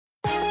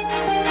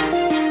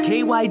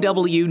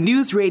KYW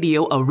News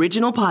Radio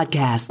original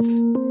podcasts.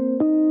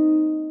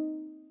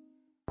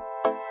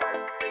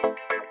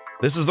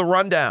 This is The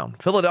Rundown,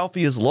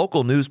 Philadelphia's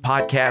local news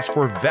podcast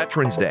for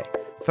Veterans Day,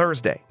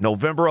 Thursday,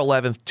 November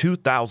 11th,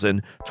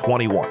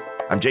 2021.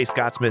 I'm Jay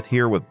Scott Smith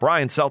here with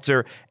Brian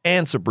Seltzer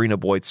and Sabrina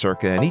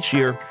Boyd-Circa, and each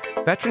year,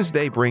 Veterans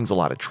Day brings a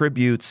lot of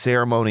tributes,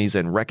 ceremonies,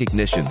 and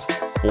recognitions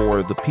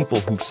for the people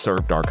who've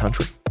served our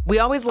country. We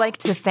always like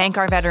to thank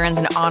our veterans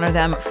and honor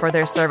them for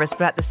their service,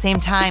 but at the same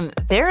time,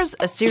 there's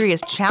a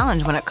serious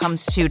challenge when it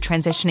comes to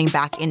transitioning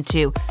back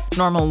into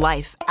normal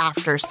life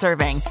after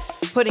serving.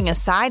 Putting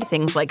aside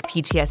things like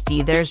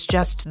PTSD, there's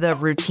just the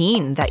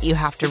routine that you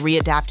have to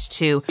readapt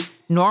to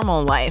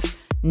normal life,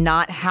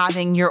 not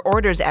having your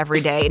orders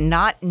every day,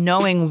 not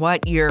knowing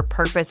what your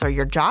purpose or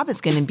your job is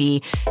going to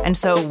be. And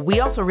so we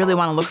also really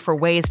want to look for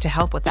ways to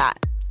help with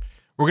that.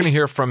 We're going to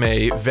hear from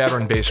a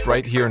veteran based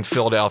right here in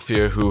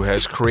Philadelphia who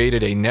has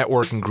created a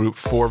networking group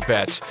for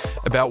vets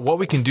about what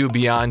we can do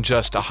beyond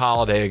just a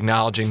holiday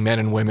acknowledging men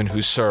and women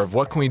who serve.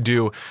 What can we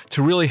do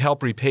to really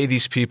help repay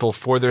these people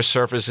for their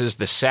services,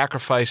 the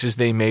sacrifices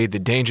they made, the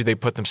danger they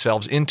put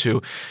themselves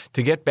into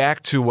to get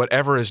back to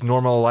whatever as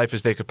normal a life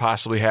as they could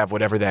possibly have,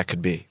 whatever that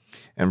could be.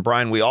 And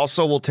Brian, we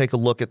also will take a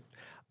look at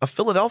a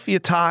Philadelphia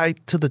tie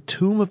to the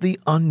Tomb of the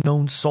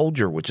Unknown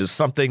Soldier, which is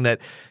something that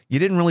you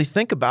didn't really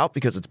think about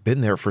because it's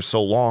been there for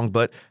so long,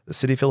 but the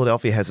city of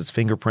Philadelphia has its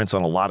fingerprints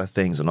on a lot of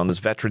things. And on this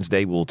Veterans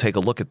Day, we'll take a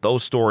look at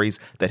those stories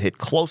that hit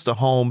close to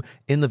home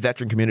in the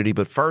veteran community.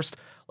 But first,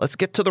 let's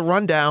get to the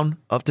rundown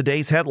of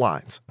today's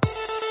headlines.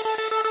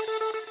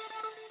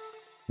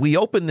 We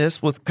open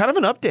this with kind of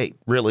an update,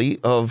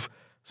 really, of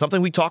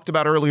something we talked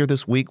about earlier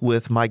this week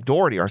with Mike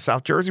Doherty, our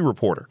South Jersey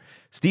reporter.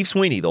 Steve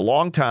Sweeney, the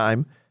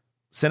longtime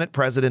Senate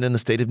president in the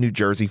state of New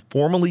Jersey,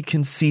 formally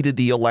conceded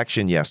the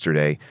election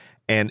yesterday,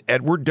 and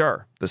Edward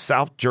Durr, the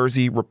South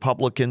Jersey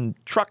Republican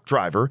truck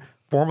driver,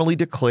 formally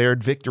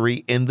declared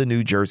victory in the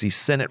New Jersey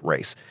Senate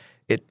race.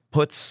 It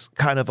puts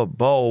kind of a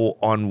bow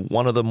on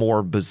one of the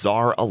more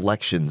bizarre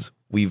elections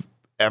we've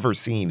ever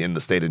seen in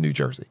the state of New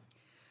Jersey.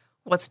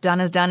 What's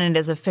done is done and it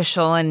is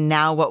official, and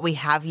now what we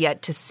have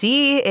yet to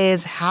see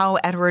is how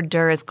Edward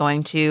Durr is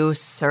going to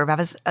serve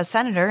as a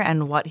senator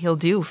and what he'll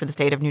do for the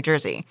state of New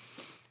Jersey.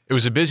 It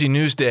was a busy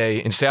news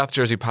day in South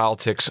Jersey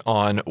politics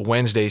on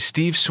Wednesday.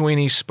 Steve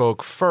Sweeney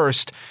spoke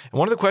first. And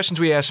one of the questions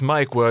we asked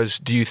Mike was,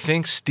 do you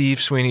think Steve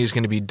Sweeney is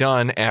going to be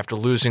done after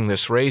losing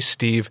this race?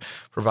 Steve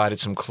provided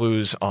some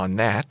clues on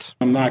that.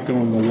 I'm not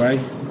going away.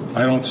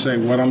 I don't say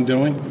what I'm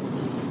doing,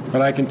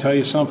 but I can tell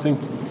you something.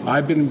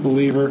 I've been a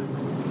believer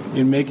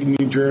in making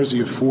New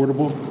Jersey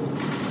affordable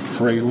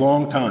for a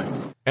long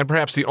time. And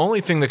perhaps the only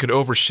thing that could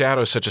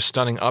overshadow such a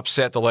stunning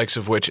upset, the likes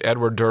of which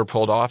Edward Durr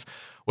pulled off,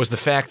 was the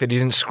fact that he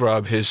didn't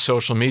scrub his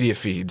social media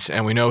feeds.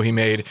 And we know he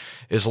made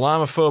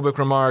Islamophobic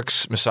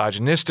remarks,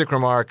 misogynistic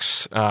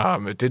remarks.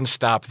 It didn't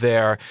stop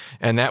there.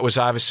 And that was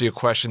obviously a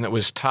question that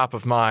was top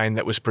of mind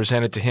that was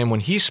presented to him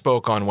when he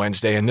spoke on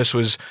Wednesday. And this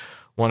was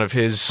one of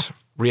his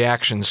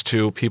reactions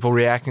to people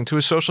reacting to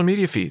his social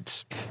media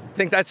feeds. I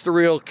think that's the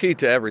real key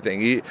to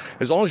everything.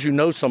 As long as you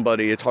know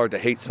somebody, it's hard to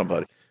hate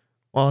somebody.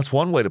 Well, that's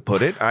one way to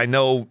put it. I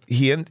know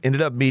he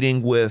ended up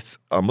meeting with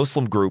a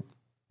Muslim group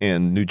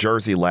in New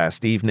Jersey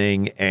last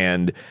evening,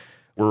 and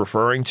we're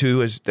referring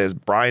to, as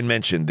Brian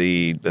mentioned,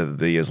 the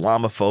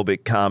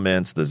Islamophobic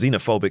comments, the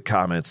xenophobic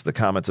comments, the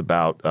comments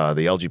about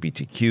the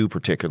LGBTQ,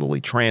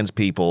 particularly trans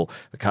people,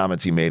 the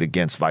comments he made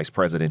against Vice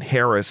President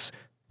Harris.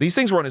 These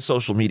things were on his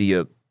social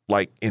media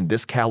like in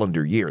this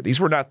calendar year. These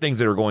were not things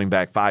that are going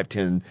back 5,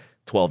 10,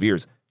 12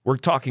 years. We're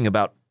talking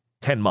about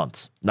 10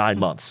 months, 9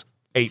 months,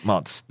 8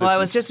 months. Well, I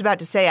was just about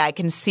to say, I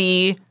can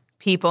see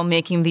people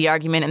making the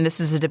argument, and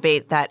this is a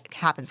debate that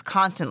happens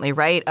constantly,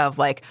 right? Of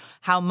like,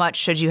 how much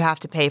should you have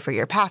to pay for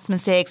your past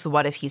mistakes?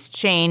 What if he's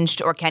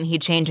changed, or can he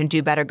change and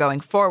do better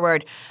going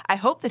forward? I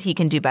hope that he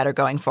can do better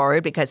going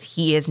forward because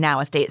he is now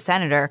a state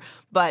senator,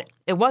 but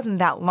it wasn't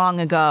that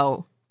long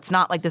ago. It's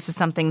not like this is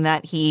something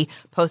that he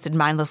posted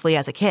mindlessly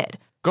as a kid.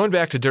 Going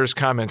back to Durr's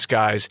comments,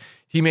 guys,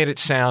 he made it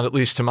sound, at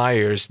least to my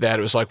ears, that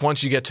it was like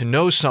once you get to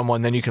know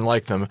someone, then you can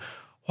like them.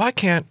 Why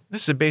can't,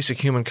 this is a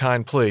basic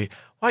humankind plea,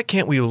 why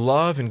can't we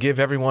love and give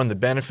everyone the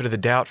benefit of the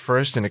doubt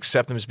first and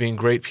accept them as being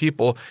great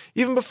people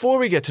even before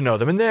we get to know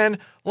them, and then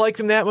like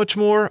them that much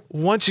more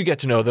once you get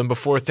to know them,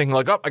 before thinking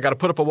like, oh, I got to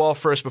put up a wall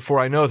first before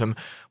I know them?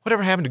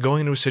 Whatever happened to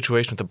going into a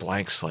situation with a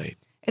blank slate?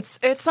 It's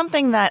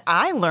something that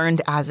I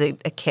learned as a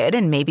kid,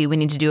 and maybe we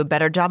need to do a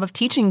better job of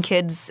teaching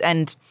kids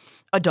and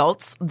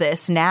adults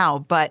this now,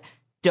 but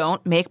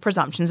don't make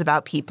presumptions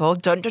about people.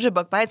 Don't judge a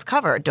book by its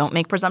cover. Don't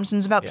make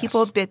presumptions about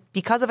people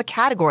because of a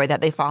category that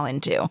they fall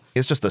into.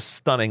 It's just a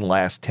stunning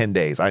last 10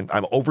 days. I'm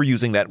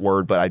overusing that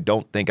word, but I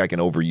don't think I can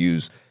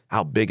overuse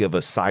how big of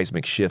a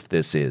seismic shift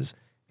this is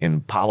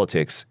in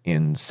politics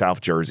in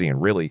South Jersey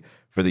and really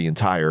for the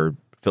entire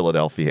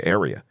Philadelphia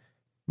area.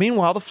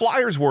 Meanwhile, the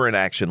Flyers were in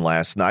action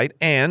last night,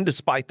 and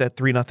despite that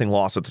 3-0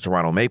 loss at the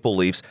Toronto Maple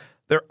Leafs,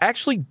 they're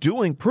actually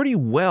doing pretty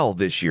well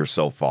this year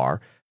so far.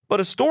 But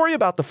a story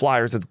about the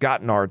Flyers that's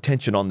gotten our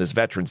attention on this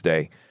Veterans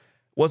Day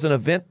was an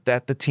event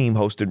that the team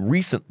hosted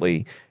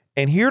recently.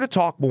 And here to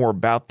talk more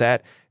about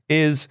that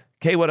is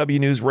KYW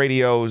News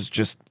Radio's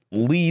just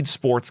lead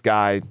sports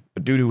guy, a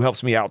dude who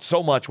helps me out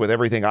so much with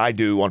everything I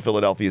do on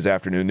Philadelphia's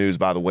afternoon news,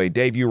 by the way,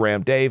 Dave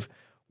Uram. Dave,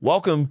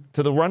 welcome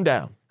to the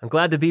Rundown. I'm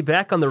glad to be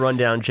back on the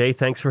Rundown, Jay.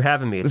 Thanks for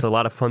having me. It's a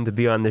lot of fun to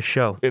be on this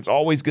show. It's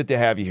always good to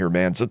have you here,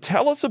 man. So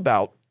tell us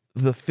about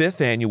the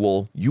 5th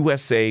annual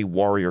USA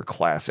Warrior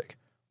Classic.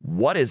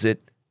 What is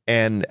it,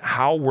 and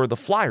how were the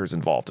Flyers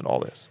involved in all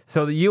this?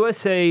 So the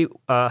USA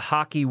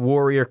Hockey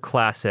Warrior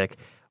Classic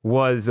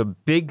was a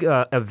big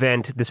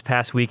event this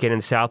past weekend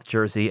in South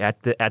Jersey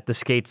at the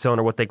Skate Zone,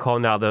 or what they call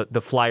now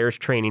the Flyers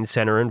Training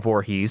Center in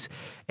Voorhees,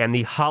 and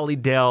the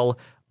Hollydale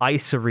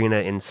Ice Arena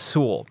in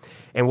Sewell.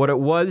 And what it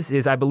was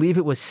is, I believe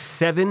it was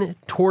 7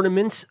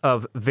 tournaments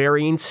of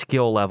varying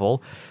skill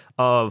level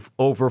of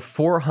over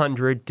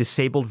 400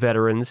 disabled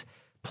veterans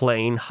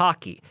playing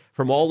hockey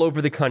from all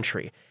over the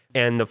country.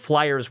 And the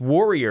Flyers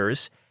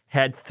Warriors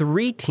had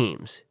 3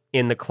 teams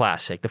in the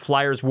Classic. The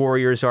Flyers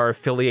Warriors are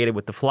affiliated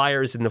with the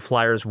Flyers, and the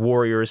Flyers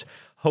Warriors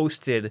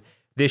hosted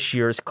this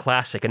year's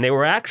Classic. And they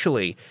were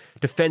actually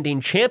defending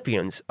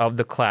champions of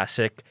the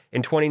Classic.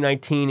 In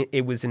 2019,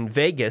 it was in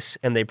Vegas,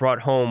 and they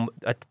brought home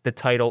the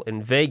title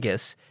in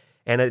Vegas.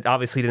 And it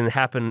obviously didn't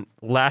happen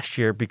last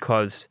year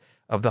because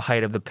of the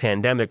height of the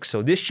pandemic.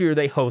 So this year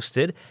they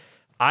hosted.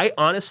 I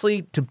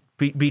honestly, to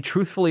be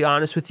truthfully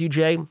honest with you,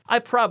 Jay, I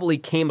probably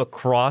came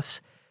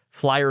across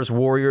Flyers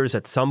Warriors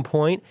at some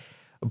point,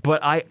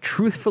 but I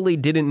truthfully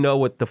didn't know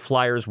what the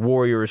Flyers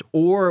Warriors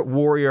or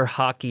Warrior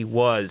hockey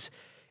was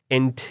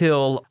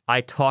until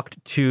I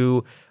talked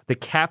to the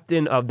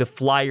captain of the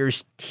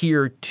Flyers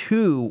Tier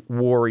 2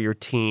 Warrior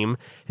team.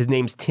 His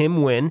name's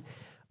Tim Wynn,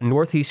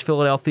 Northeast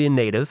Philadelphia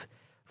native,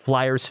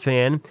 Flyers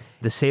fan,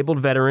 disabled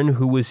veteran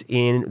who was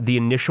in the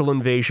initial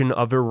invasion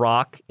of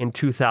Iraq in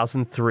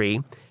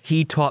 2003.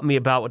 He taught me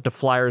about what the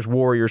Flyers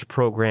Warriors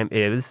program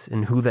is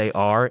and who they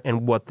are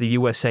and what the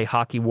USA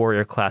Hockey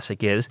Warrior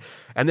Classic is.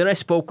 And then I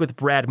spoke with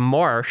Brad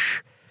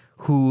Marsh,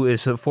 who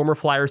is a former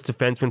Flyers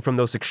defenseman from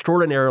those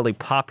extraordinarily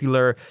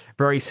popular,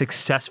 very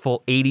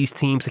successful 80s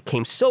teams that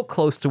came so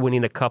close to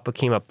winning the cup but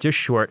came up just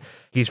short.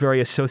 He's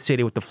very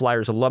associated with the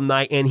Flyers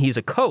alumni, and he's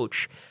a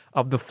coach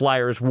of the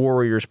Flyers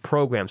Warriors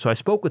program. So I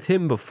spoke with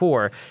him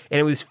before,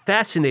 and it was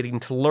fascinating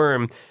to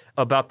learn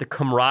about the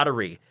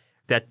camaraderie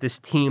that this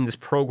team, this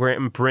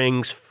program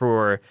brings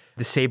for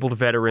disabled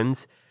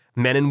veterans,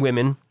 men and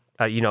women.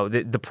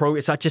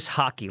 It's not just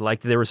hockey.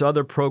 Like, there was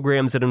other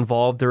programs that are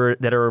involved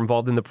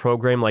in the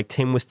program. Like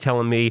Tim was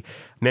telling me,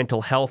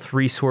 mental health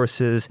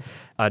resources,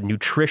 a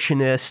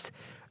nutritionist.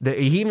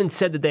 He even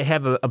said that they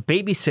have a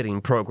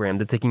babysitting program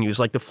that they can use.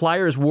 Like, the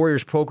Flyers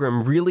Warriors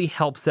program really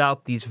helps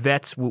out these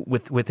vets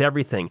with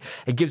everything.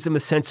 It gives them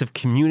a sense of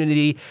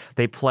community.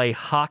 They play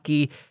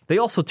hockey. They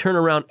also turn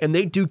around and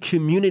they do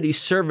community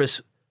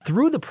service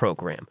through the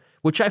program,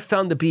 which I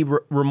found to be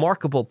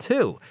remarkable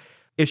too.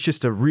 It's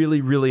just a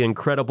really, really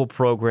incredible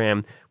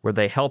program where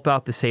they help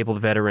out disabled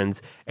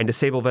veterans, and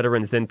disabled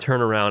veterans then turn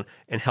around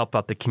and help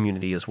out the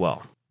community as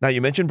well. Now,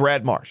 you mentioned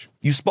Brad Marsh.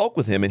 You spoke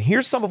with him, and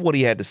here's some of what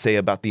he had to say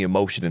about the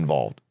emotion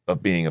involved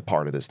of being a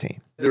part of this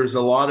team. There's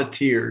a lot of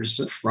tears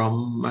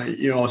from,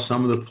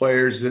 some of the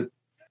players that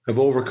have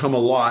overcome a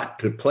lot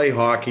to play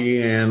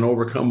hockey and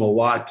overcome a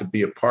lot to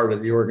be a part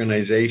of the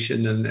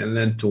organization, and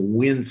then to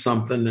win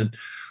something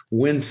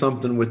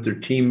with their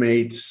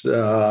teammates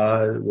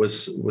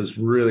was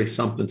really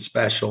something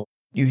special.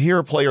 You hear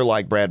a player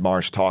like Brad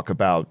Marsh talk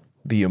about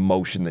the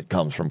emotion that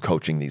comes from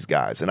coaching these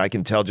guys. And I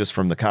can tell just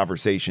from the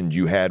conversations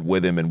you had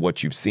with him and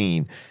what you've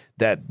seen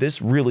that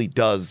this really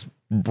does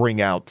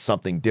bring out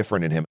something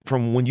different in him.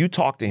 From when you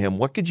talk to him,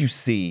 what could you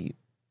see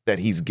that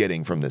he's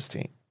getting from this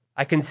team?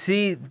 I can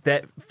see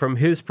that from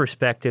his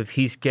perspective,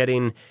 he's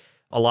getting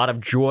a lot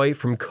of joy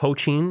from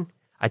coaching.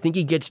 I think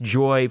he gets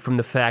joy from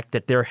the fact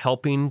that they're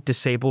helping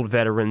disabled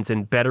veterans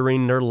and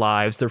bettering their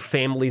lives, their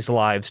families'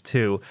 lives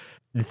too.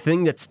 The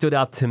thing that stood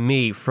out to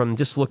me from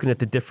just looking at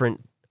the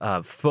different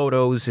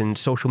photos and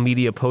social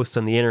media posts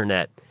on the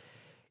internet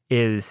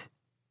is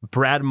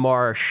Brad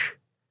Marsh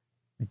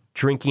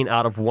drinking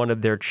out of one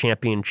of their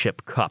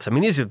championship cups. I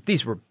mean,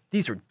 these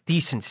were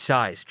decent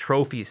sized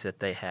trophies that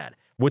they had.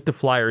 With the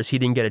Flyers, he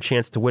didn't get a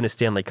chance to win a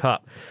Stanley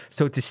Cup.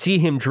 So to see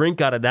him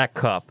drink out of that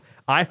cup,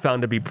 I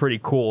found to be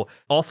pretty cool.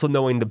 Also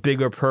knowing the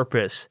bigger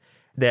purpose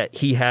that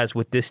he has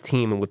with this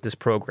team and with this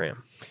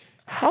program.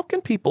 How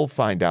can people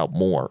find out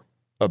more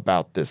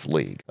about this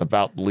league,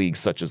 about leagues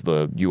such as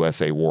the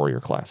USA Warrior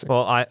Classic?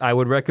 Well, I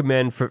would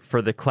recommend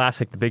for the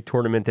Classic, the big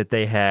tournament that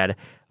they had,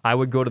 I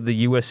would go to the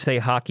USA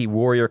Hockey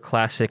Warrior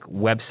Classic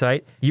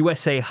website,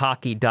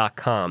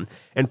 usahockey.com.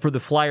 And for the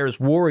Flyers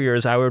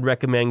Warriors, I would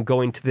recommend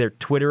going to their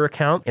Twitter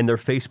account and their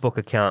Facebook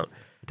account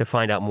to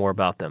find out more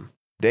about them.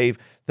 Dave,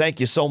 thank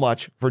you so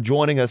much for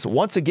joining us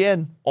once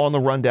again on the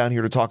Rundown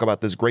here to talk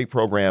about this great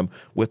program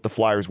with the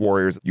Flyers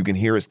Warriors. You can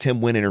hear his Tim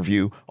Wynn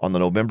interview on the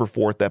November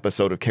 4th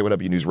episode of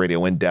KYW News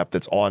Radio In Depth.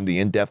 It's on the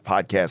In Depth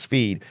podcast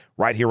feed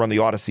right here on the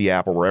Odyssey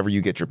app or wherever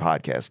you get your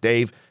podcasts.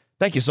 Dave,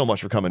 Thank you so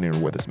much for coming in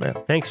with us, man.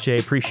 Thanks, Jay.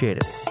 Appreciate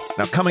it.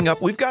 Now, coming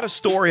up, we've got a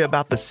story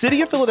about the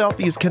city of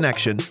Philadelphia's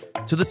connection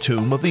to the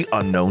tomb of the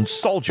unknown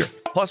soldier.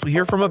 Plus, we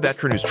hear from a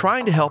veteran who's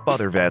trying to help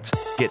other vets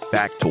get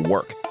back to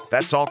work.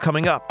 That's all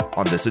coming up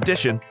on this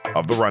edition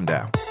of The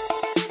Rundown.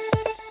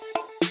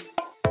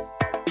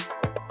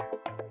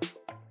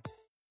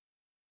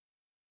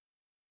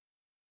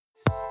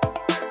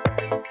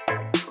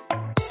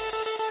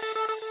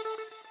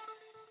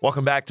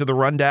 Welcome back to The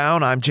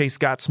Rundown. I'm Jay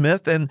Scott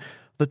Smith, and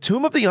the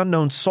Tomb of the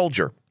Unknown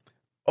Soldier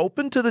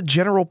opened to the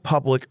general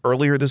public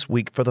earlier this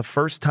week for the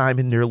first time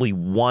in nearly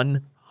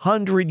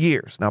 100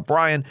 years. Now,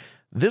 Brian,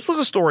 this was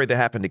a story that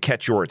happened to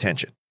catch your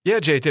attention. Yeah,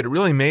 Jay, it did. It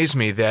really amazed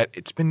me that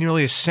it's been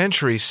nearly a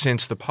century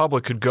since the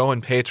public could go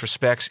and pay its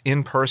respects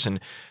in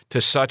person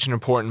to such an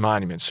important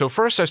monument. So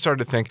first I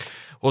started to think,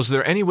 well, is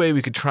there any way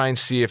we could try and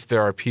see if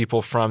there are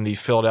people from the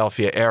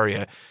Philadelphia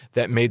area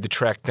that made the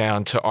trek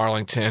down to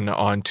Arlington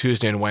on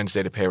Tuesday and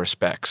Wednesday to pay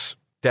respects?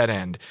 Dead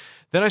end.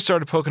 Then I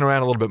started poking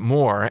around a little bit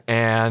more,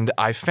 and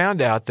I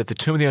found out that the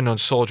Tomb of the Unknown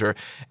Soldier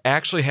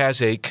actually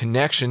has a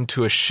connection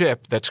to a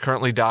ship that's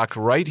currently docked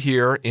right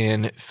here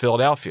in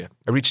Philadelphia.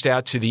 I reached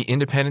out to the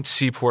Independence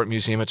Seaport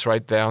Museum. It's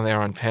right down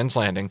there on Penn's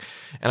Landing.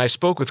 And I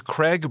spoke with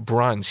Craig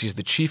Bruns. He's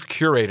the chief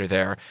curator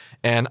there.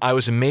 And I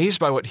was amazed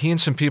by what he and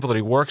some people that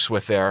he works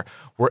with there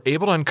were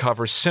able to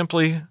uncover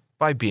simply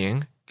by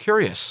being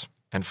curious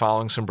and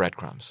following some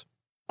breadcrumbs.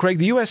 Craig,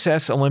 the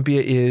USS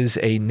Olympia is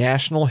a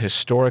National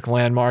Historic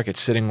Landmark. It's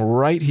sitting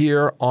right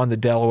here on the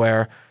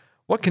Delaware.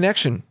 What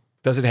connection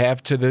does it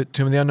have to the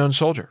Tomb of the Unknown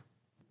Soldier?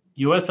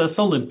 USS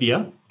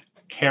Olympia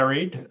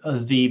carried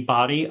the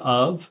body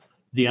of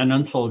the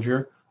unknown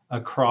soldier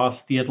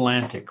across the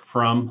Atlantic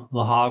from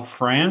Le Havre,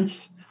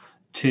 France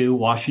to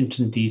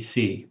Washington,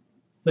 D.C.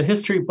 The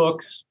history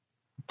books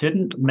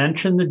didn't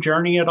mention the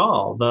journey at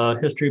all. The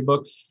history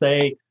books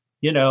say,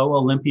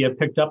 Olympia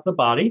picked up the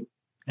body.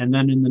 And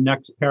then in the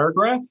next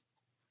paragraph,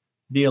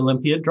 the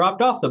Olympia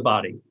dropped off the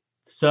body.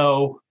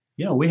 So,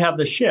 we have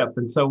the ship.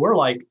 And so we're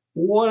like,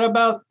 what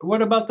about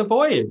the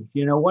voyage?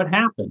 What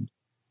happened?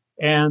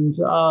 And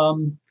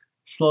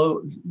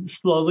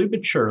slowly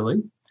but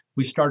surely,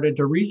 we started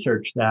to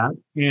research that.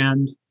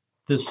 And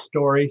this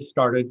story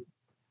started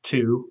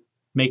to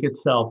make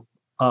itself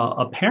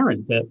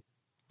apparent that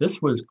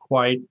this was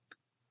quite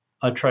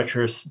a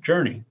treacherous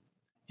journey.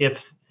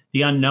 If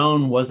the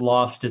unknown was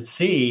lost at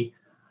sea,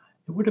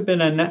 it would have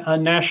been a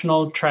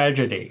national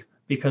tragedy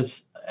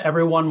because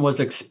everyone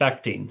was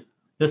expecting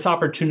this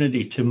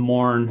opportunity to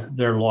mourn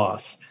their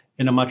loss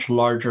in a much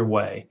larger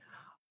way.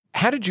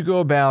 How did you go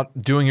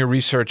about doing your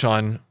research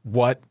on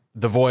what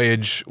the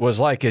voyage was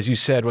like? As you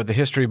said, what the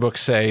history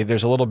books say,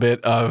 there's a little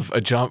bit of a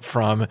jump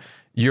from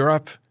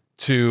Europe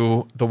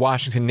to the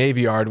Washington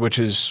Navy Yard, which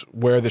is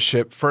where the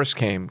ship first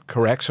came,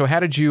 correct? So how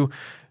did you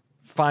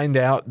find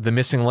out the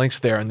missing links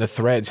there and the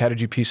threads? How did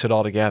you piece it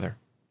all together?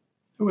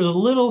 There was a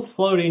little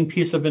floating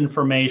piece of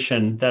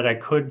information that I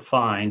could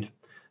find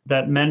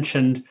that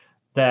mentioned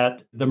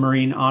that the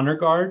Marine Honor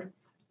Guard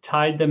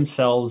tied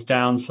themselves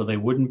down so they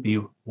wouldn't be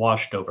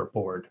washed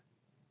overboard.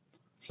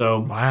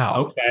 So,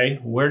 wow. Okay,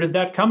 where did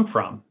that come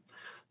from?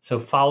 So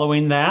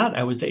following that,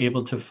 I was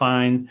able to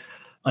find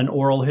an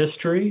oral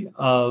history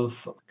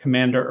of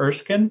Commander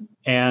Erskine.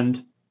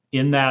 And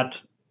in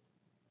that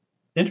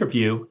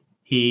interview,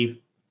 he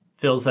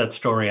fills that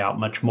story out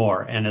much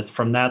more. And it's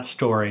from that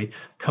story,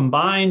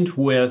 combined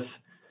with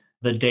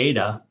the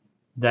data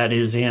that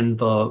is in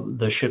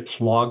the ship's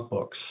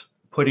logbooks,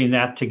 putting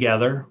that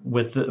together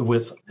with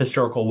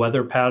historical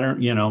weather pattern,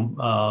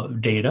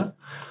 data,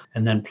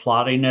 and then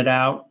plotting it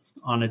out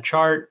on a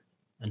chart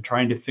and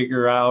trying to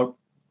figure out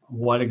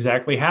what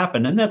exactly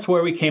happened. And that's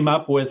where we came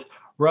up with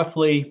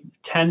roughly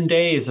 10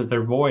 days of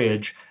their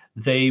voyage.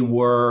 They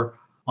were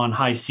on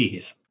high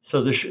seas.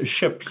 So the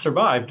ship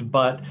survived,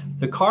 but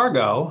the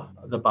cargo,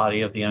 the body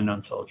of the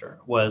unknown soldier,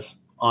 was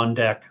on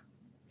deck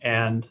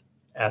and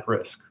at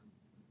risk.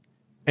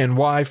 And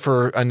why,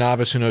 for a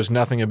novice who knows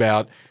nothing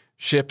about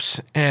ships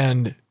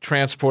and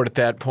transport at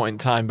that point in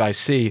time by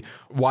sea,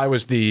 why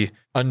was the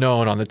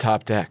unknown on the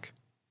top deck?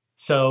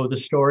 So the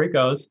story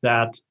goes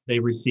that they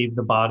received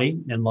the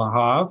body in Le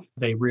Havre.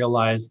 They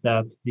realized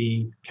that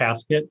the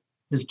casket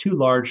is too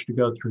large to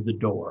go through the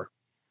door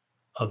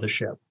of the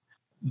ship.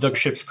 The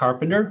ship's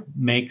carpenter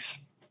makes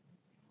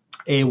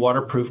a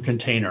waterproof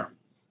container.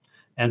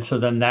 And so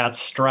then that's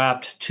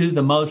strapped to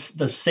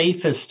the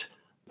safest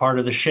part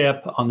of the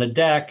ship on the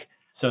deck.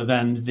 So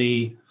then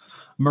the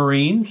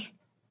Marines,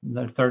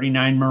 the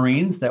 39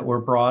 Marines that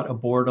were brought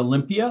aboard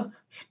Olympia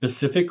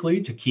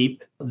specifically to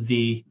keep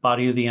the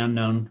body of the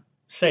unknown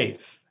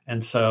safe.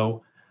 And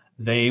so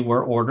they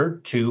were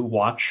ordered to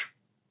watch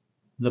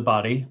the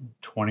body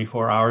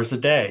 24 hours a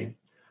day.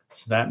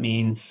 So that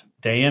means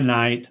day and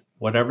night,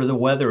 whatever the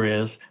weather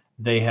is,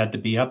 they had to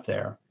be up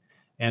there.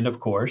 And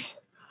of course,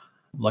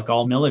 like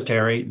all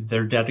military,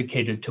 they're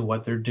dedicated to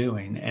what they're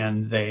doing,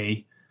 and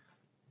they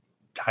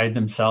tied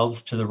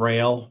themselves to the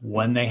rail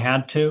when they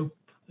had to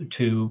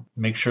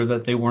make sure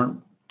that they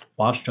weren't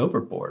washed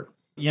overboard.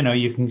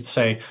 You can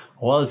say,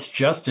 well, it's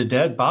just a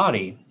dead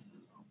body.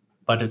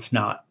 but it's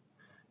not.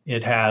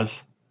 It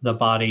has the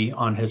body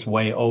on his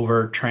way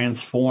over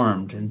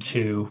transformed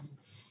into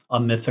a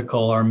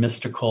mythical or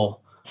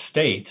mystical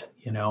state.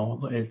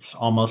 It's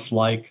almost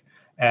like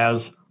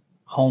as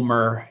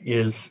Homer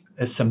is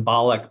a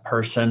symbolic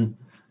person,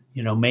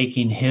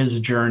 making his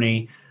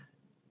journey,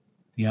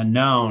 the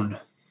unknown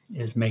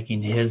is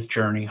making his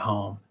journey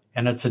home.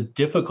 And it's a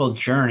difficult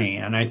journey.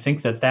 And I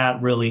think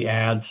that really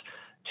adds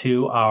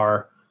to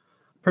our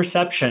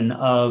perception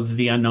of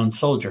the unknown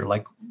soldier.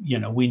 Like,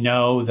 we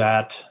know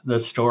that the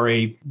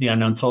story, the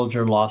unknown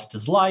soldier lost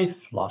his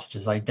life, lost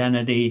his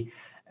identity,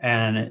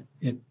 and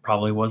it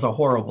probably was a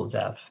horrible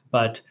death.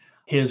 But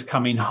his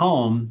coming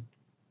home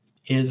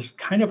is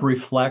kind of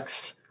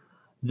reflects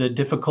the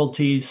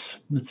difficulties.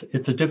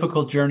 It's a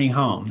difficult journey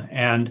home.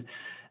 And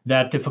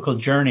that difficult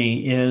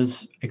journey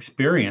is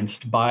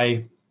experienced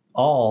by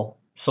all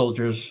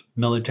soldiers,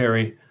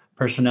 military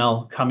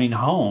personnel coming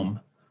home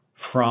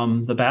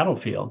from the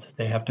battlefield.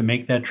 They have to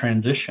make that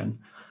transition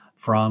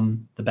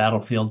from the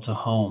battlefield to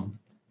home.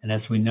 And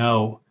as we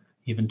know,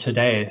 even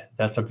today,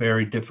 that's a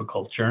very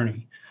difficult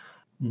journey.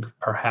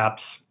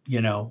 Perhaps,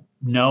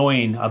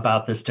 knowing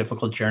about this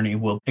difficult journey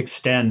will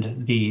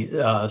extend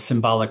the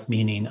symbolic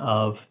meaning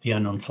of the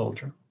unknown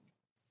soldier.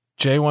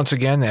 Jay, once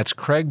again, that's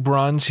Craig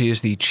Bruns. He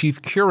is the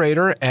chief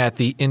curator at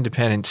the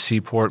Independent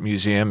Seaport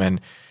Museum,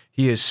 and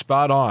he is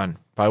spot on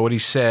by what he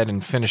said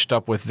and finished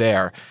up with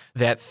there.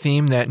 That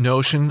theme, that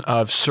notion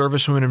of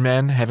servicewomen and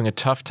men having a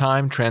tough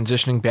time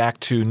transitioning back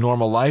to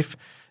normal life,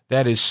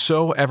 that is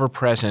so ever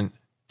present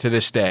to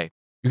this day.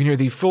 You can hear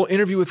the full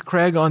interview with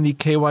Craig on the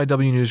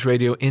KYW News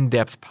Radio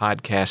In-Depth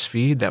podcast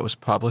feed that was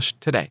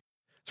published today.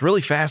 It's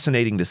really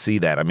fascinating to see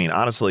that. I mean,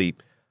 honestly,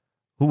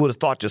 who would have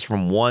thought just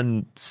from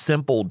one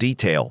simple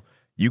detail,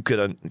 you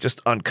could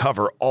just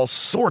uncover all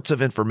sorts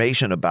of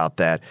information about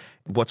that.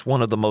 What's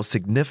one of the most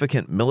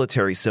significant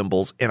military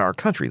symbols in our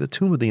country, the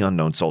Tomb of the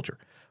Unknown Soldier.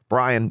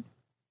 Brian,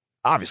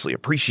 obviously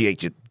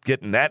appreciate you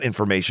getting that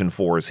information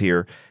for us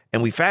here.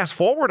 And we fast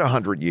forward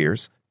 100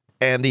 years,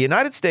 and the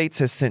United States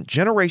has sent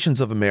generations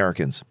of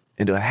Americans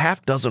into a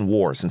half dozen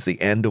wars since the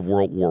end of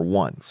World War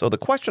I. So the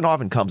question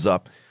often comes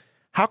up,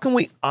 how can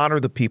we honor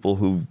the people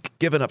who've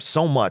given up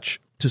so much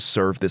to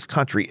serve this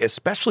country,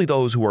 especially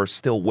those who are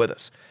still with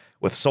us,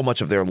 with so much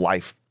of their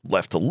life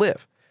left to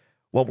live?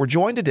 Well, we're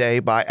joined today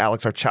by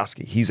Alex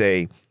Archowski. He's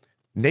a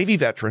Navy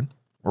veteran,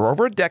 where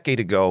over a decade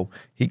ago,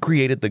 he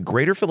created the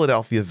Greater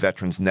Philadelphia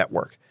Veterans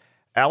Network.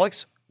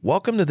 Alex,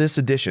 welcome to this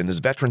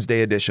Veterans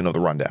Day edition of The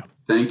Rundown.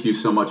 Thank you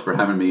so much for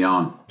having me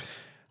on.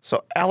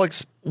 So,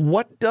 Alex,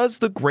 what does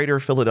the Greater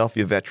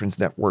Philadelphia Veterans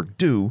Network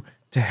do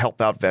to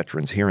help out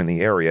veterans here in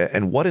the area,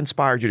 and what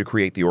inspired you to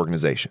create the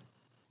organization?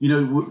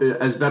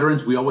 As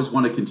veterans, we always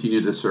want to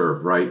continue to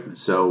serve, right?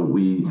 So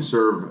we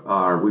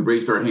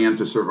raised our hand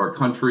to serve our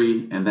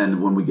country. And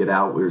then when we get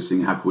out, we were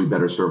seeing how can we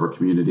better serve our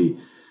community.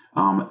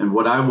 And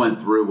what I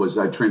went through was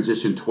I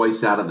transitioned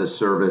twice out of the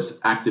service,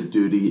 active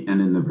duty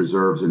and in the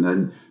reserves, and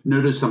then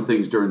noticed some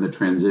things during the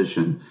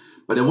transition.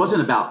 But it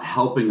wasn't about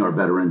helping our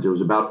veterans. It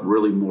was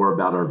really more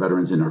about our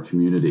veterans in our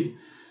community.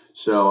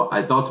 So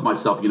I thought to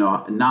myself,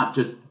 not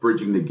just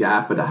bridging the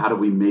gap, but how do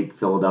we make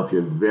Philadelphia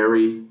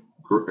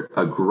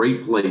a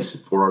great place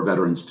for our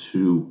veterans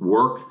to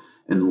work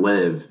and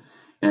live.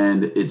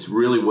 And it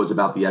really was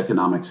about the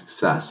economic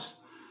success.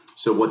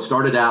 So what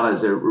started out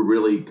as a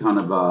really kind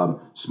of a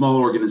small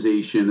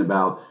organization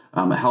about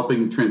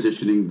helping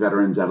transitioning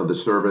veterans out of the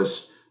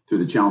service through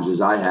the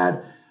challenges I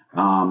had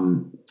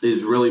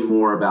is really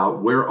more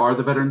about where are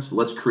the veterans?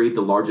 Let's create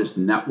the largest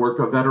network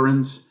of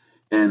veterans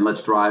and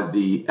let's drive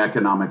the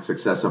economic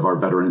success of our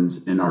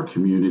veterans in our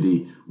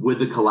community with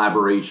the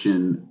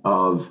collaboration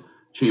of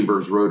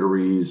chambers,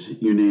 rotaries,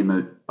 you name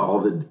it, all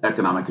the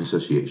economic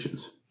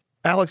associations.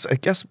 Alex, I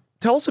guess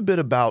tell us a bit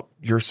about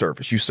your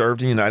service. You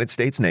served in the United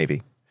States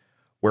Navy.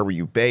 Where were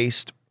you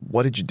based?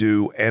 What did you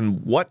do?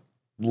 And what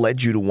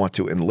led you to want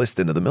to enlist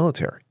into the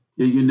military?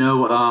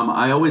 Yeah,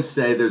 I always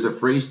say there's a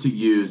phrase to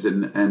use,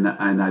 and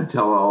I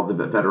tell all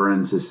the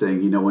veterans is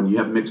saying, when you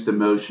have mixed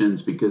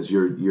emotions because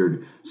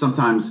you're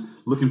sometimes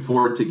looking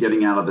forward to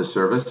getting out of the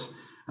service.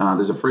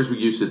 There's a phrase we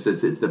use that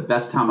says it's the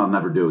best time I'll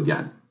never do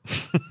again.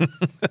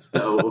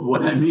 So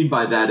what I mean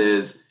by that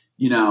is,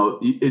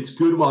 it's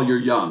good while you're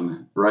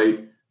young,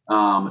 right?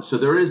 So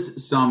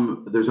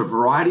there's a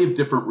variety of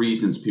different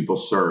reasons people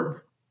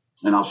serve,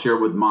 and I'll share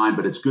with mine,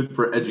 but it's good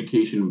for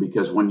education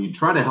because when you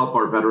try to help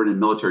our veteran and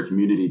military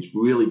community, it's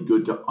really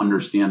good to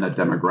understand that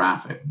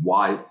demographic.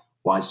 Why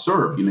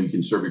serve? You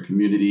can serve your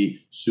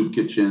community, soup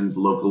kitchens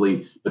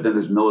locally, but then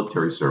there's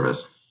military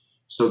service.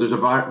 So there's a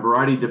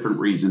variety of different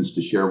reasons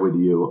to share with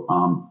you.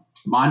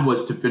 Mine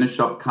was to finish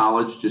up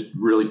college, just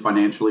really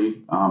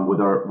financially with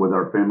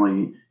our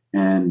family,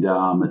 and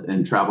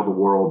travel the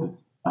world,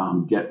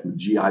 get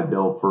GI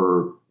Bill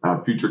for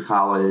future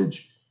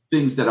college,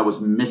 things that I was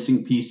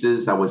missing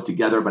pieces. I was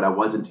together, but I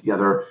wasn't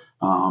together.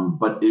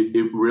 But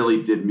it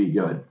really did me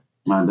good,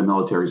 the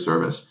military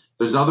service.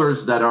 There's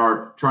others that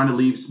are trying to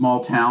leave small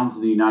towns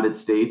in the United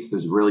States.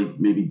 There's really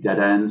maybe dead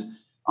ends.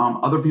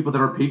 Other people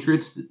that are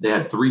patriots, they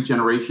had 3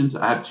 generations.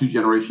 I have 2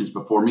 generations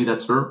before me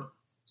that served.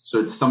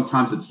 So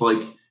sometimes it's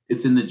like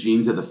it's in the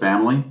genes of the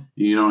family, and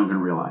you don't even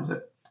realize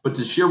it. But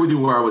to share with you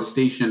where I was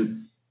stationed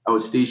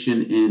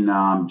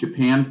in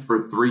Japan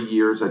for 3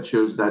 years. I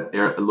chose that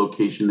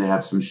location. They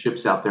have some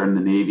ships out there in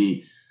the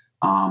Navy.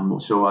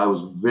 So I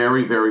was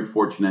very, very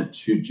fortunate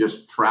to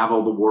just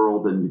travel the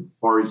world in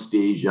Far East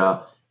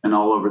Asia and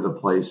all over the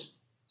place.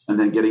 And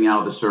then getting out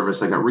of the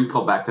service, I got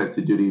recalled back to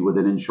active duty with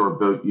an inshore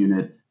boat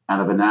unit out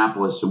of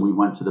Annapolis, and we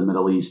went to the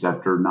Middle East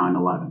after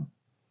 9/11.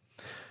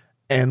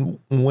 And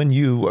when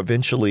you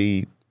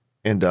eventually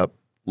end up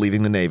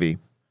leaving the Navy,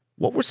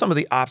 what were some of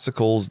the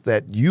obstacles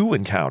that you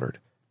encountered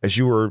as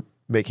you were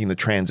making the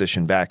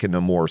transition back into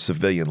more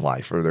civilian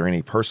life? Are there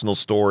any personal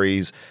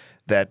stories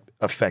that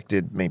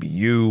affected maybe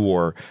you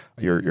or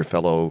your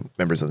fellow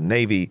members of the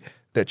Navy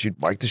that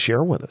you'd like to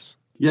share with us?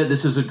 Yeah,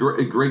 this is a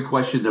great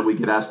question that we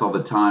get asked all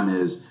the time.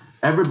 Is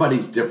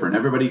everybody's different.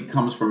 Everybody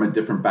comes from a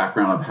different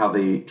background of how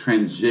they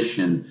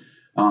transition.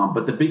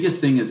 But the biggest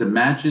thing is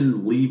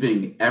imagine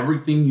leaving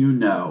everything you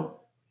know,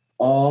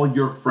 all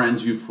your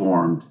friends you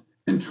formed,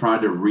 and try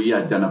to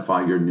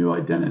re-identify your new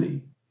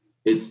identity.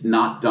 It's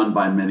not done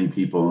by many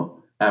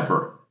people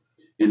ever.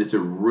 And it's a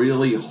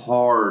really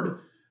hard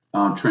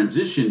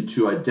transition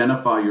to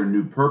identify your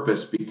new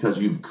purpose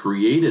because you've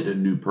created a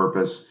new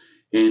purpose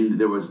and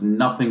there was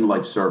nothing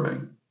like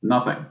serving,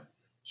 nothing.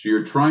 So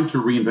you're trying to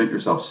reinvent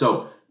yourself.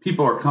 So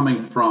people are coming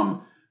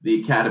from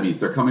the academies.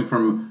 They're coming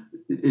from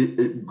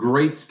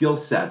great skill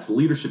sets,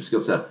 leadership skill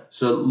set.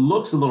 So it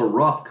looks a little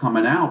rough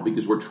coming out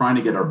because we're trying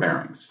to get our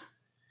bearings.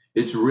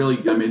 It's really,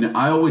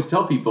 I always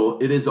tell people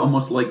it is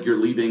almost like you're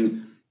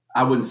leaving,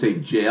 I wouldn't say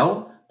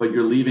jail, but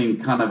you're leaving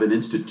kind of an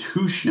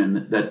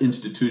institution that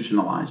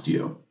institutionalized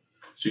you.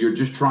 So you're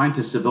just trying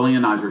to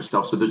civilianize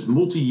yourself. So there's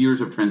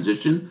multi-years of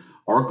transition.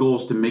 Our goal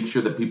is to make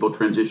sure that people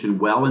transition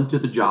well into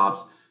the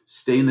jobs,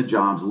 stay in the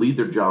jobs, lead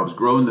their jobs,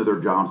 grow into their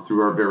jobs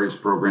through our various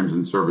programs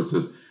and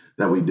services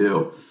that we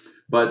do.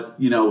 But,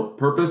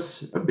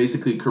 purpose,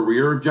 basically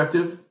career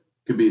objective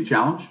could be a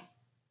challenge.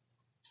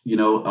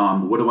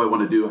 What do I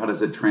want to do? How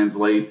does it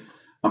translate?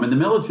 In the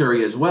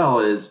military as well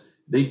as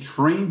they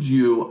trained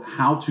you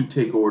how to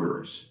take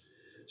orders.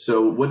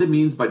 So what it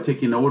means by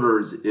taking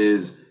orders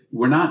is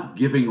we're not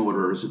giving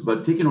orders,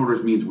 but taking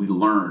orders means we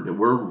learned.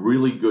 We're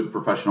really good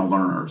professional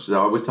learners. So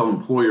I always tell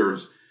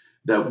employers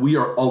that we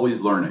are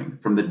always learning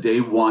from the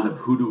day one of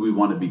who do we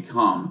want to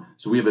become.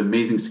 So we have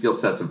amazing skill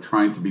sets of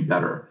trying to be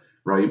better,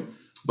 right?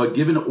 But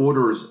given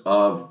orders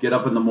of get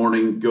up in the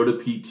morning, go to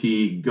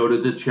PT, go to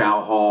the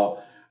chow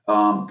hall,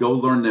 go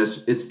learn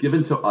this, it's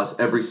given to us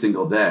every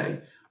single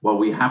day. While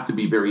we have to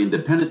be very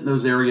independent in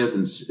those areas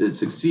and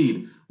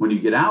succeed, when you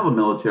get out of the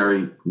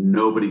military,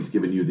 nobody's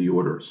giving you the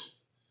orders.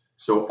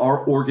 So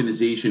our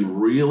organization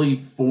really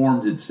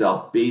formed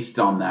itself based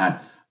on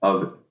that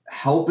of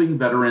helping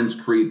veterans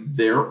create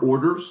their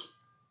orders,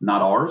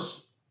 not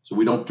ours. So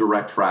we don't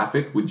direct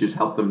traffic. We just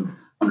help them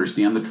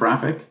understand the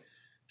traffic,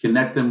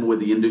 connect them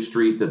with the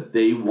industries that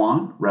they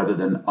want rather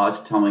than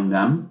us telling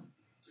them.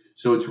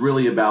 So it's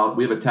really about,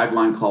 we have a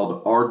tagline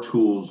called Our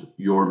Tools,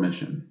 Your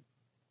Mission.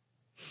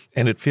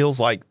 And it feels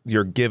like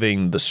you're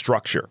giving the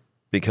structure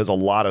because a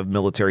lot of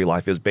military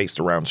life is based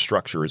around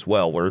structure as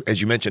well, where, as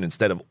you mentioned,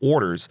 instead of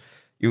orders,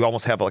 you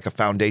almost have like a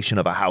foundation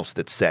of a house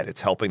that's set.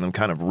 It's helping them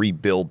kind of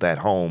rebuild that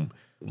home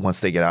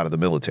once they get out of the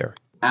military.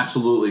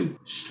 Absolutely.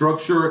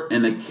 Structure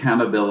and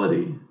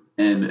accountability.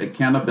 And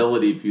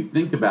accountability, if you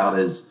think about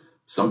it, is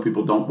some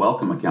people don't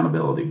welcome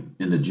accountability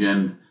in the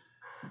gym,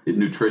 in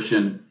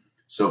nutrition.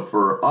 So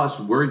for us,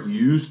 we're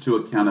used to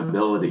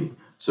accountability.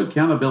 So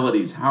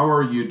accountability is how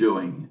are you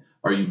doing?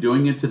 Are you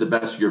doing it to the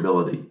best of your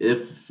ability?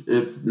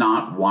 If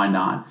not, why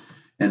not?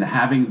 And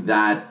having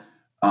that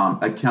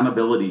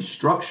accountability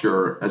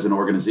structure as an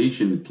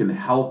organization can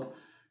help.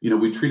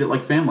 We treat it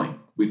like family.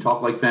 We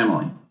talk like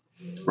family,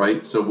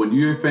 right? So when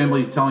your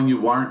family is telling you,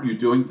 why aren't you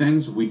doing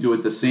things? We do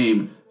it the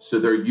same. So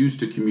they're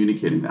used to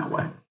communicating that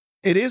way.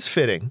 It is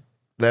fitting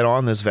that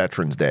on this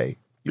Veterans Day,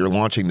 you're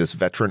launching this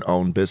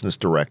veteran-owned business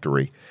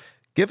directory.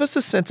 Give us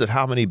a sense of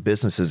how many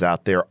businesses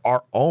out there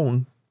are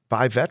owned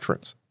by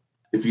veterans.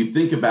 If you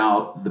think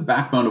about the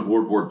backbone of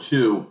World War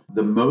II,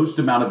 the most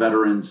amount of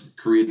veterans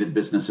created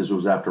businesses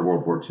was after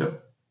World War II.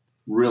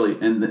 Really.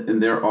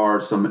 And there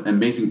are some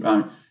amazing,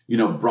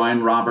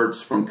 Brian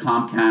Roberts from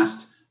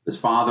Comcast, his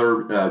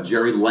father,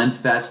 Jerry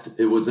Lenfest,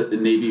 it was a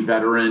Navy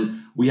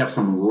veteran. We have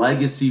some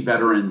legacy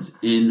veterans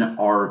in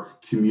our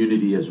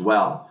community as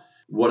well.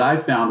 What I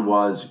found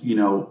was,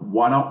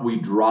 why don't we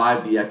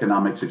drive the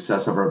economic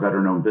success of our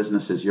veteran-owned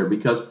businesses here?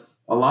 Because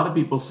a lot of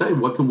people say,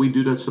 what can we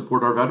do to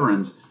support our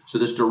veterans? So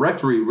this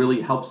directory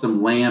really helps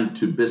them land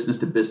to business,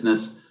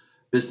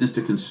 business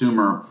to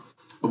consumer.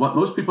 But what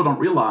most people don't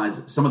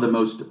realize, some of the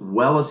most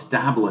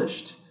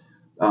well-established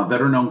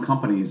veteran-owned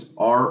companies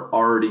are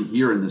already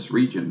here in this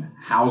region.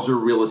 Hauser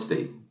Real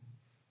Estate,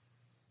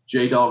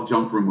 J-Dog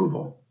Junk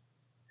Removal.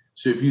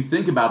 So if you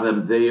think about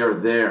them, they are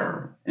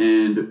there.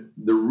 And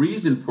the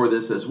reason for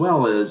this as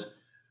well is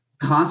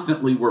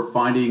constantly we're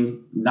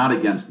fighting, not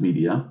against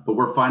media, but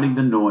we're fighting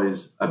the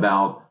noise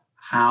about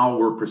how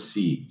we're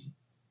perceived,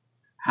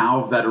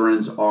 how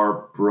veterans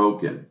are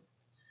broken.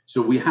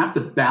 So we have to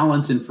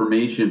balance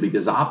information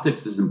because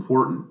optics is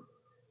important.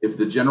 If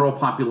the general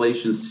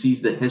population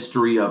sees the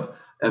history of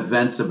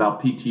events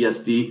about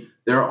PTSD,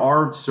 there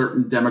are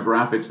certain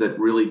demographics that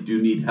really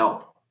do need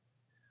help.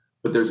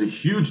 But there's a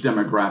huge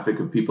demographic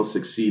of people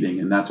succeeding,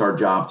 and that's our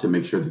job to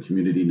make sure the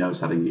community knows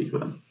how to engage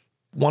with them.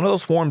 One of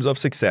those forms of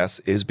success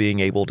is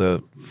being able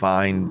to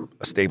find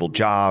a stable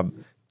job.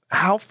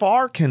 How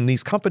far can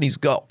these companies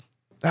go?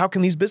 How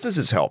can these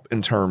businesses help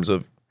in terms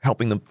of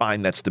helping them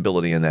find that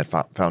stability and that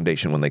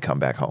foundation when they come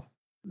back home?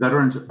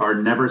 Veterans are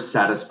never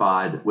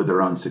satisfied with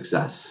their own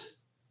success.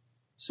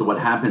 So what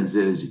happens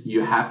is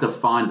you have to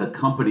find the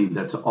company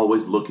that's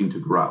always looking to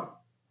grow.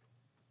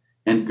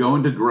 And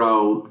going to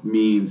grow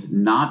means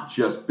not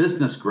just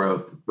business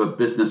growth, but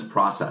business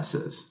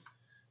processes.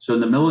 So in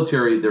the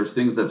military, there's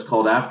things that's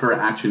called after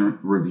action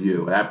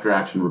review, after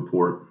action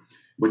report.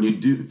 When you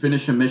do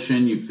finish a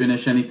mission, you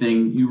finish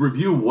anything, you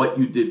review what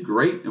you did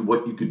great and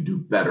what you could do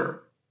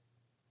better.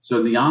 So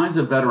in the eyes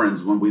of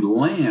veterans, when we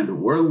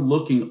land, we're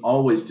looking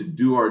always to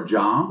do our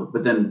job,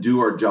 but then do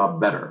our job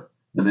better,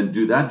 and then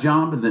do that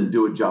job and then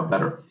do a job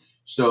better.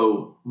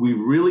 So we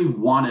really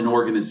want an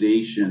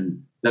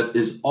organization that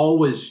is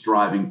always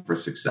striving for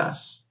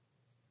success.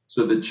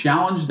 So the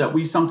challenge that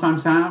we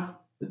sometimes have,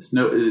 it's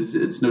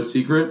no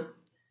secret,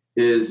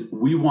 is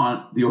we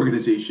want the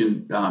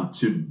organization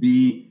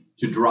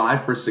to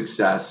drive for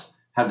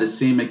success, have the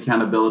same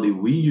accountability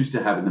we used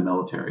to have in the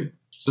military.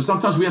 So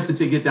sometimes we have to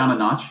take it down a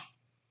notch,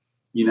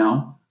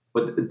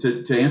 but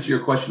to answer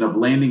your question of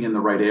landing in the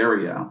right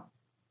area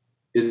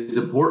is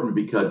important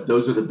because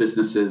those are the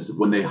businesses,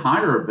 when they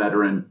hire a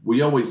veteran,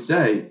 we always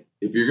say,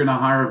 if you're going to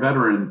hire a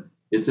veteran,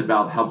 it's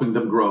about helping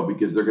them grow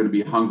because they're going to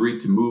be hungry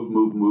to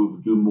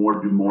move, do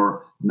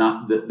more.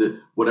 Not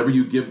whatever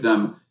you give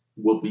them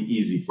will be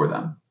easy for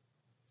them.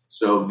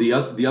 So the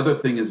other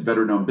thing is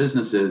veteran-owned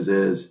businesses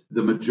is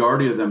the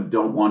majority of them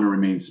don't want to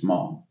remain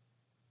small.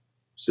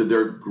 So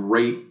they're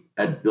great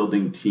at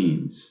building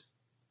teams.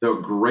 They're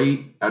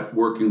great at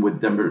working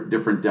with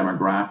different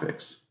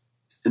demographics.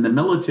 In the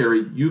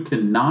military, you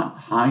cannot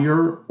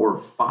hire or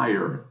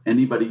fire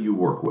anybody you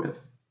work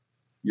with.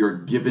 You're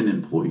given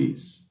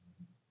employees.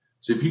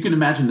 So if you can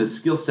imagine the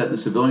skill set in the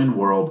civilian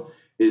world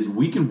is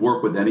we can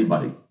work with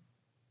anybody.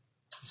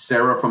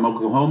 Sarah from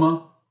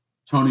Oklahoma,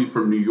 Tony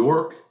from New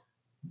York,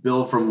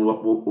 Bill from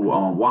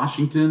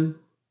Washington,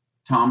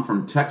 Tom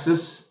from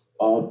Texas,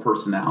 all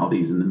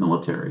personalities in the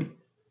military.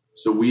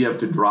 So we have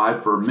to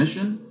drive for a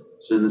mission.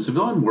 So in the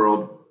civilian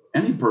world,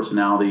 any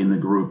personality in the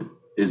group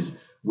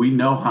we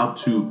know how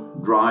to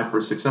drive for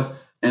success.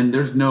 And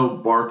there's no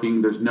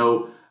barking, there's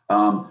no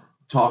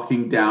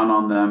talking down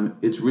on them.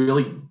 It's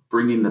really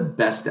bringing the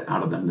best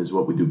out of them is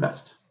what we do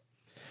best.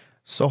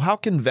 So how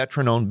can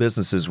veteran-owned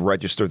businesses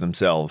register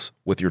themselves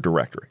with your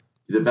directory?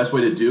 The best way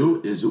to do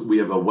is we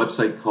have a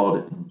website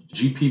called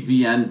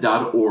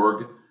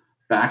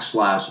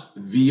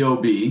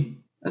gpvn.org/VOB.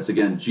 That's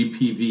again,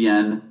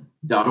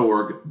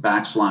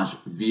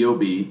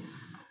 gpvn.org/VOB.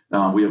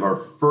 We have our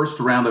first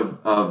round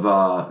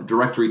of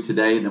directory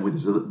today, and then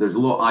there's a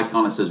little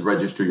icon that says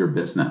register your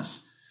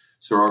business.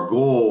 So our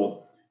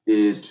goal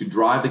is to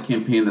drive the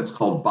campaign that's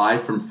called Buy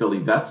from Philly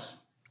Vets.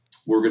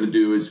 What we're going to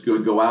do is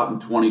go out in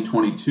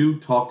 2022,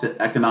 talk to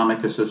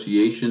economic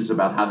associations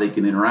about how they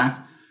can interact.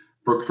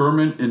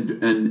 Procurement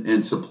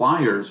and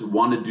suppliers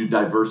want to do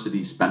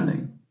diversity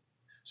spending.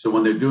 So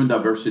when they're doing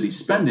diversity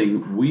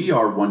spending, we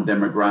are one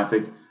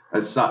demographic,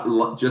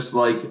 just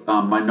like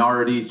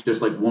minorities,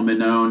 just like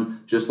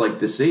women-owned, just like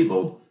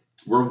disabled.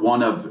 We're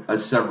one of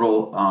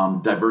several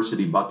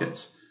diversity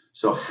buckets.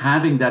 So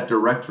having that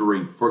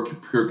directory for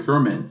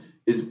procurement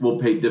will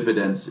pay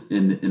dividends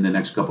in the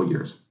next couple of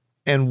years.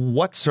 And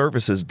what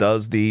services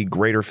does the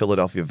Greater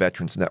Philadelphia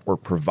Veterans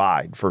Network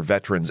provide for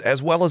veterans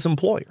as well as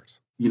employers?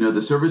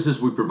 The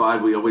services we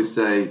provide, we always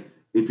say,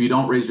 if you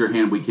don't raise your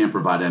hand, we can't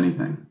provide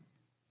anything.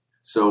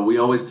 So we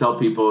always tell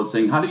people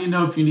saying, how do you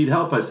know if you need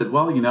help? I said,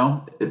 well,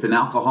 if an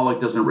alcoholic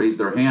doesn't raise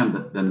their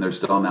hand, then they're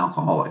still an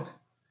alcoholic.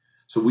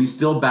 So we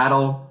still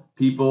battle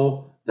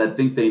people that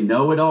think they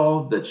know it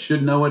all, that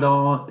should know it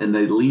all, and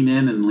they lean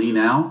in and lean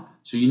out.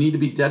 So you need to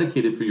be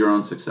dedicated for your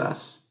own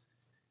success.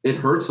 It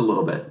hurts a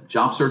little bit.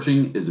 Job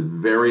searching is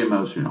very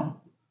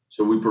emotional.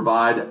 So we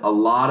provide a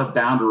lot of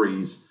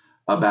boundaries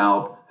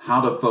about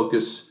how to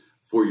focus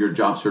for your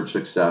job search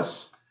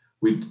success.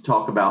 We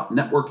talk about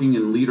networking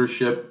and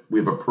leadership. We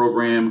have a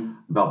program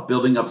about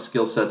building up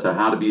skill sets of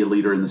how to be a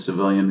leader in the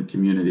civilian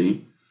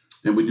community.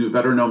 And we do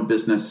veteran-owned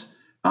business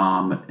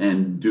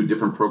and do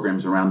different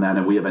programs around that.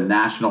 And we have a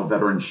national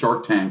veteran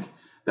Shark Tank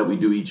that we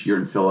do each year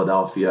in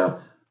Philadelphia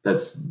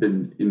that's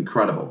been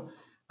incredible.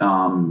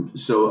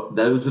 So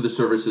those are the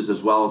services,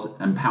 as well as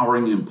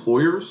empowering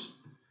employers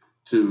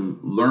to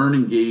learn,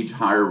 engage,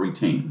 hire,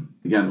 retain.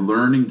 Again,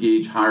 learn,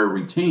 engage, hire,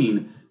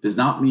 retain does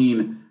not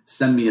mean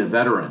send me a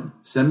veteran.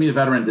 Send me a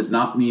veteran does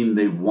not mean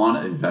they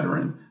want a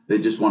veteran. They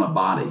just want a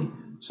body.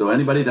 So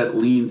anybody that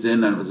leans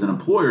in as an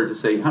employer to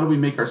say, how do we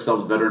make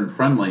ourselves veteran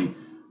friendly,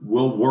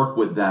 we'll work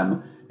with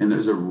them. And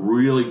there's a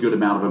really good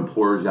amount of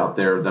employers out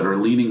there that are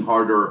leaning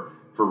harder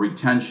for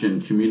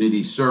retention,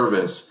 community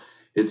service.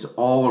 It's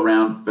all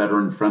around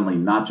veteran friendly,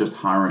 not just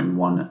hiring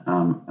one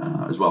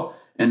as well.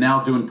 And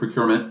now doing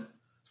procurement,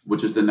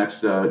 which is the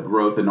next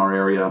growth in our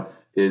area,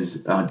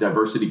 is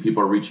diversity.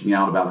 People are reaching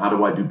out about how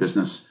do I do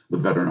business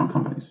with veteran-owned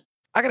companies.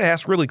 I got to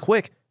ask really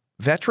quick,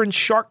 Veteran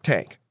Shark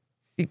Tank.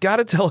 You got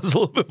to tell us a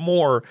little bit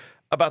more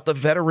about the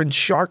Veteran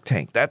Shark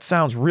Tank. That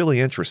sounds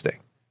really interesting.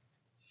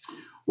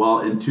 Well,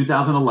 in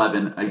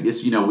 2011, I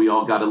guess, we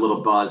all got a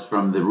little buzz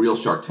from the real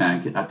Shark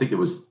Tank. I think it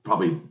was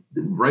probably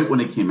right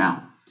when it came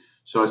out.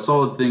 So I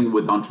saw a thing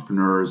with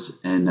entrepreneurs,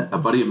 and a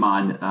buddy of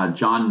mine,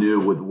 John New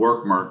with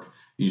WorkMerc,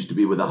 used to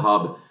be with a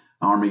Hub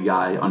Army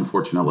guy,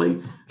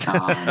 unfortunately.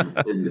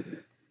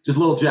 And just a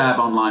little jab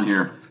online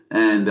here.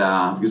 And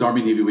because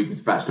Army Navy Week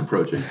is fast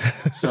approaching.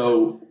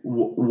 So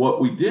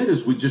what we did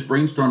is we just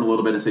brainstormed a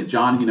little bit and said,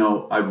 John,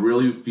 I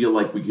really feel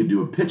like we could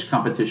do a pitch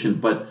competition.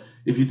 But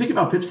if you think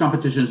about pitch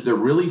competitions, they're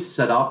really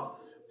set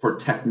up for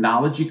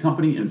technology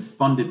company and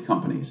funded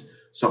companies.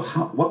 So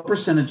what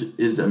percentage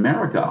is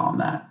America on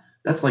that?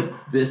 That's like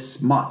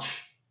this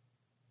much.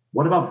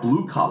 What about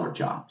blue collar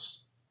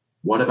jobs?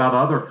 What about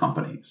other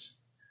companies?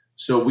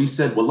 So we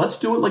said, well, let's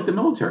do it like the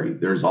military.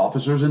 There's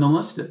officers and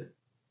enlisted.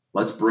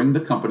 Let's bring the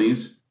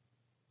companies,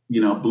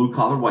 blue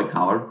collar, white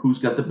collar, who's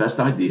got the best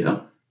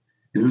idea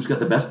and who's got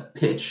the best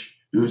pitch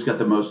and who's got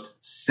the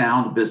most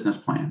sound business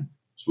plan.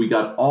 So we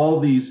got all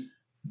these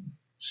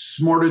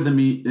smarter than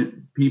me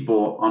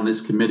people on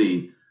this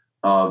committee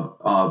of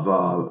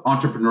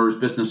entrepreneurs,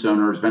 business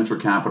owners, venture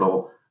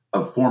capital,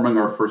 of forming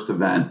our first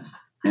event.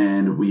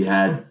 And we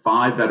had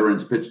 5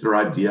 veterans pitch their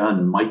idea,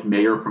 and Mike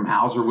Mayer from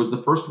Hauser was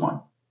the first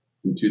one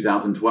in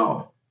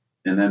 2012.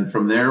 And then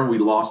from there, we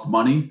lost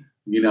money,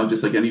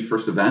 just like any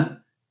first event,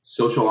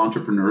 social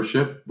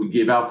entrepreneurship. We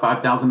gave out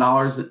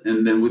 $5,000,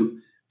 and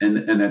then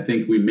and I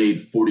think we made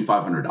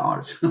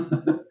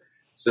 $4,500.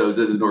 So as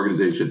an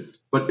organization,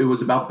 but it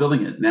was about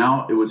building it.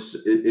 Now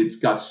it's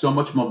got so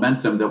much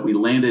momentum that we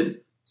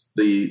landed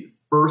the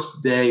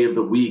first day of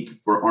the week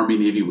for Army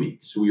Navy Week.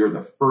 So we are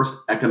the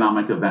first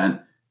economic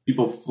event.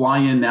 People fly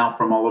in now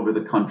from all over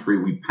the country.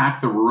 We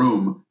pack the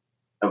room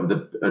of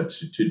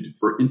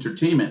for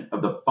entertainment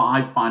of the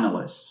 5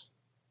 finalists.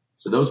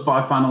 So those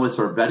 5 finalists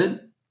are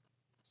vetted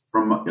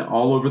from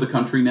all over the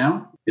country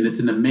now, and it's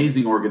an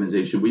amazing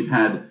organization. We've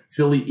had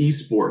Philly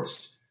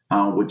Esports,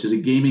 which is a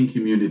gaming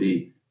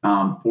community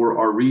for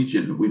our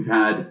region. We've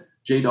had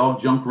J-Dog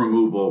Junk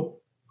Removal.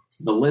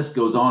 The list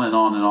goes on and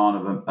on and on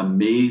of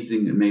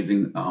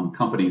amazing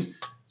companies.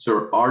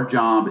 So our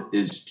job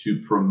is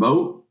to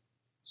promote.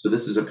 So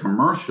this is a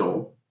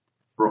commercial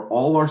for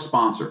all our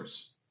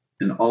sponsors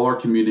and all our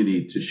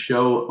community to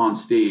show on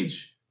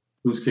stage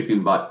who's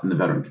kicking butt in the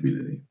veteran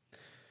community.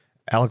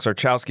 Alex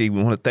Archowski,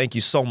 we want to thank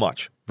you so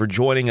much for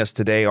joining us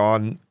today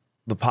on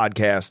the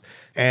podcast.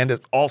 And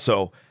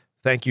also,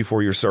 thank you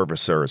for your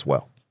service, sir, as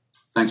well.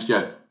 Thanks,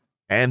 Jay.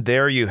 And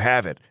there you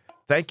have it.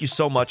 Thank you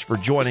so much for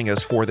joining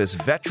us for this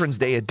Veterans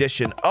Day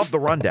edition of The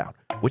Rundown,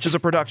 which is a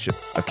production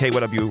of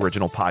KYW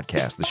Original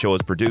Podcast. The show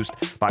is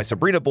produced by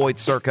Sabrina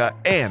Boyd-Circa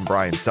and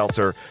Brian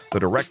Seltzer. The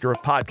director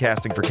of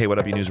podcasting for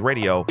KYW News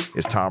Radio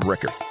is Tom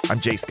Rickard.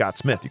 I'm Jay Scott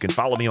Smith. You can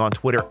follow me on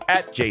Twitter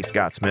at Jay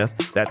Scott Smith.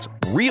 That's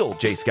real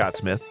Jay Scott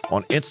Smith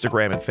on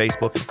Instagram and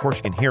Facebook. And of course,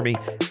 you can hear me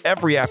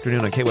every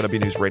afternoon on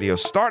KYW News Radio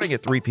starting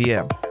at 3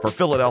 p.m. for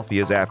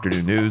Philadelphia's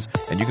afternoon news.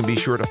 And you can be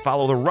sure to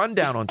follow The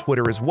Rundown on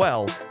Twitter as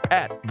well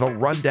at The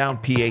Rundown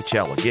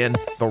PHL. Again,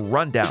 The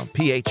Rundown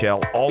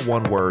PHL, all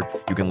one word.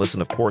 You can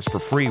listen, of course, for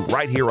free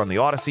right here on the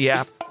Odyssey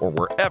app or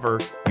wherever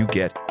you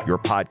get your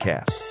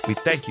podcasts. We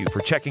thank you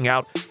for checking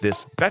out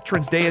this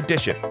Veterans Day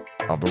edition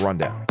of The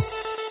Rundown.